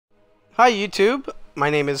Hi YouTube, my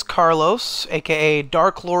name is Carlos, aka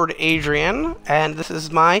Darklord Adrian, and this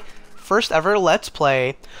is my first ever Let's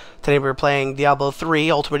Play. Today we're playing Diablo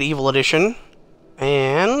 3 Ultimate Evil Edition,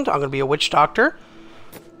 and I'm going to be a witch doctor.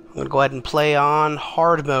 I'm going to go ahead and play on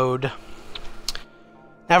hard mode.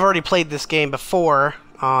 Now, I've already played this game before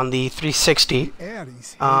on the 360,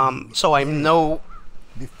 so I'm no,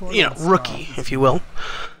 rookie, if you will.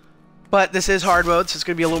 But this is hard mode, so it's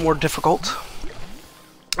going to be a little more difficult.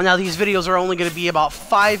 Now, these videos are only going to be about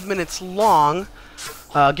 5 minutes long,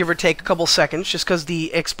 give or take a couple seconds, just because the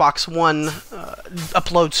Xbox One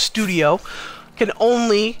Upload Studio can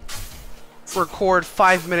only record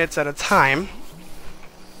 5 minutes at a time.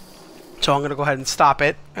 So I'm going to go ahead and stop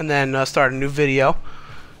it, and then start a new video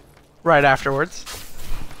right afterwards.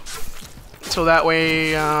 So that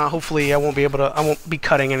way, hopefully, I won't be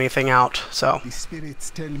cutting anything out. So the spirits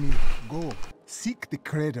tell me, go seek the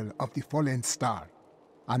cradle of the fallen star.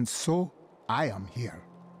 And so, I am here.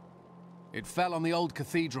 It fell on the old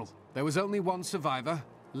cathedral. There was only one survivor,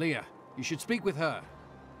 Leah. You should speak with her.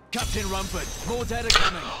 Captain Rumford, more dead are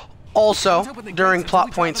coming. Also, during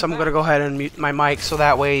plot points, I'm going to go ahead and mute my mic so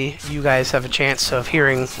that way you guys have a chance of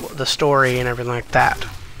hearing the story and everything like that.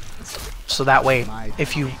 So that way,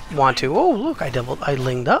 if you want to... Oh, look, I leveled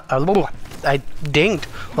up.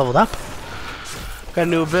 Got a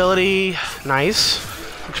new ability. Nice.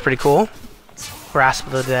 Looks pretty cool. Grasp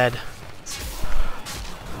of the Dead.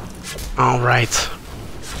 Alright.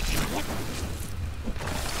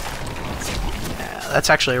 Yeah, that's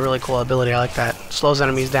actually a really cool ability. I like that. Slows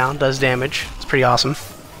enemies down, does damage. It's pretty awesome.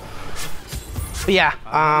 But yeah,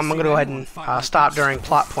 I'm going to go ahead and stop during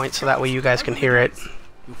plot points so that way you guys can hear it.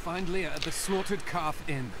 You'll find Leah at the Slaughtered Calf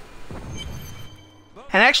Inn.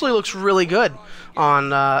 And it actually looks really good on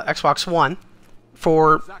Xbox One.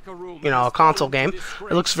 For, a console game.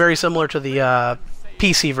 It looks very similar to the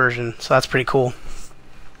PC version, so that's pretty cool.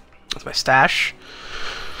 That's my stash.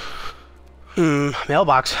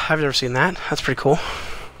 Mailbox. I've never seen that. That's pretty cool.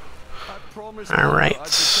 Alright.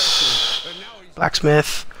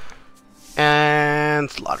 Blacksmith.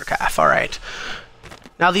 And Slaughter Calf. Alright.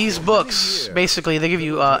 Now these books, basically, they give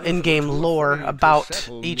you in-game lore about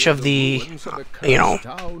each of the,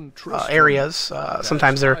 areas.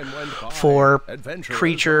 Sometimes they're for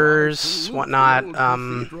creatures, whatnot,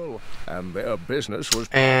 and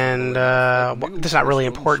that's not really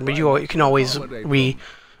important, but you can always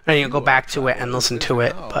go back to it and listen to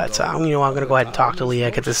it. But, I'm going to go ahead and talk to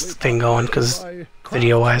Leah, get this thing going, because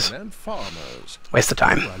video-wise, waste of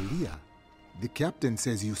time. The captain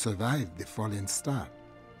says you survived the fallen star.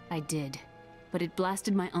 I did, but it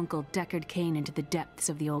blasted my uncle Deckard Cain into the depths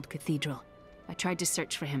of the old cathedral. I tried to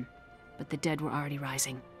search for him, but the dead were already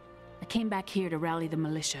rising. I came back here to rally the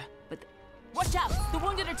militia, but... Watch out! The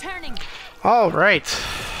wounded are turning! Alright.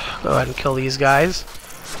 Go ahead and kill these guys.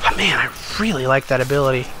 Oh, man, I really like that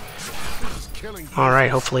ability.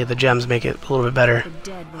 Alright, hopefully the gems make it a little bit better.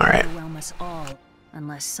 The dead will overwhelm us all,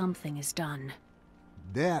 unless something is done.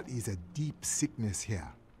 There is a deep sickness here,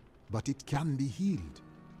 but it can be healed.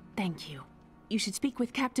 Thank you. You should speak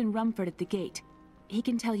with Captain Rumford at the gate. He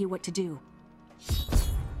can tell you what to do.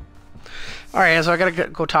 Alright, so I gotta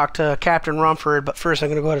go talk to Captain Rumford, but first I'm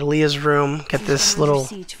gonna go to Leah's room, get this little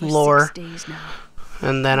lore,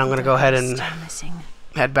 and then I'm gonna go ahead and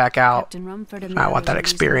head back out. I want that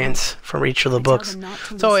experience from each of the books.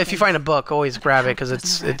 So if you find a book, always grab it, because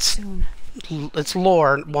it's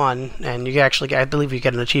lore 1, and you actually get, I believe you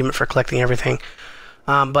get an achievement for collecting everything.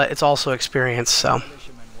 But it's also experience, so...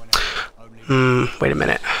 wait a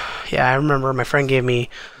minute. Yeah, I remember my friend gave me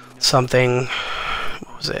something.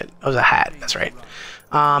 What was it? It was a hat, that's right.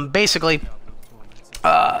 Basically,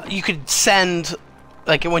 you could send,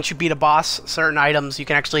 like, once you beat a boss, certain items, you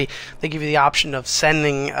can actually, they give you the option of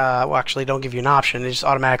sending, well, actually, don't give you an option, it just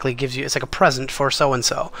automatically gives you, it's like a present for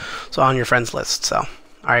so-and-so, so on your friends list, so.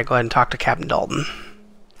 Alright, go ahead and talk to Captain Dalton,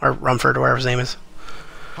 or Rumford, or whatever his name is.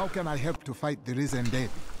 How can I help to fight the risen dead?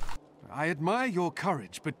 I admire your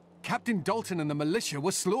courage, but Captain Dalton and the militia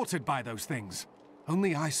were slaughtered by those things.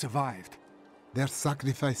 Only I survived. Their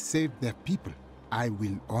sacrifice saved their people. I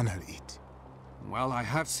will honor it. Well, I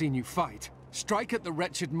have seen you fight. Strike at the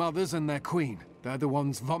wretched mothers and their queen. They're the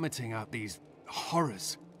ones vomiting out these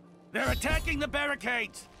horrors. They're attacking the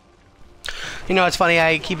barricades! It's funny,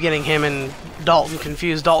 I keep getting him and Dalton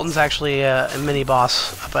confused. Dalton's actually a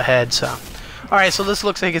mini-boss up ahead, so... Alright, so this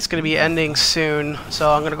looks like it's going to be ending soon,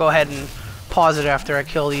 so I'm going to go ahead and pause it after I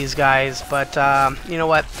kill these guys, but you know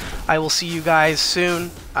what, I will see you guys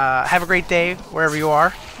soon. Have a great day, wherever you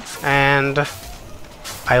are, and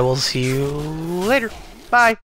I will see you later. Bye!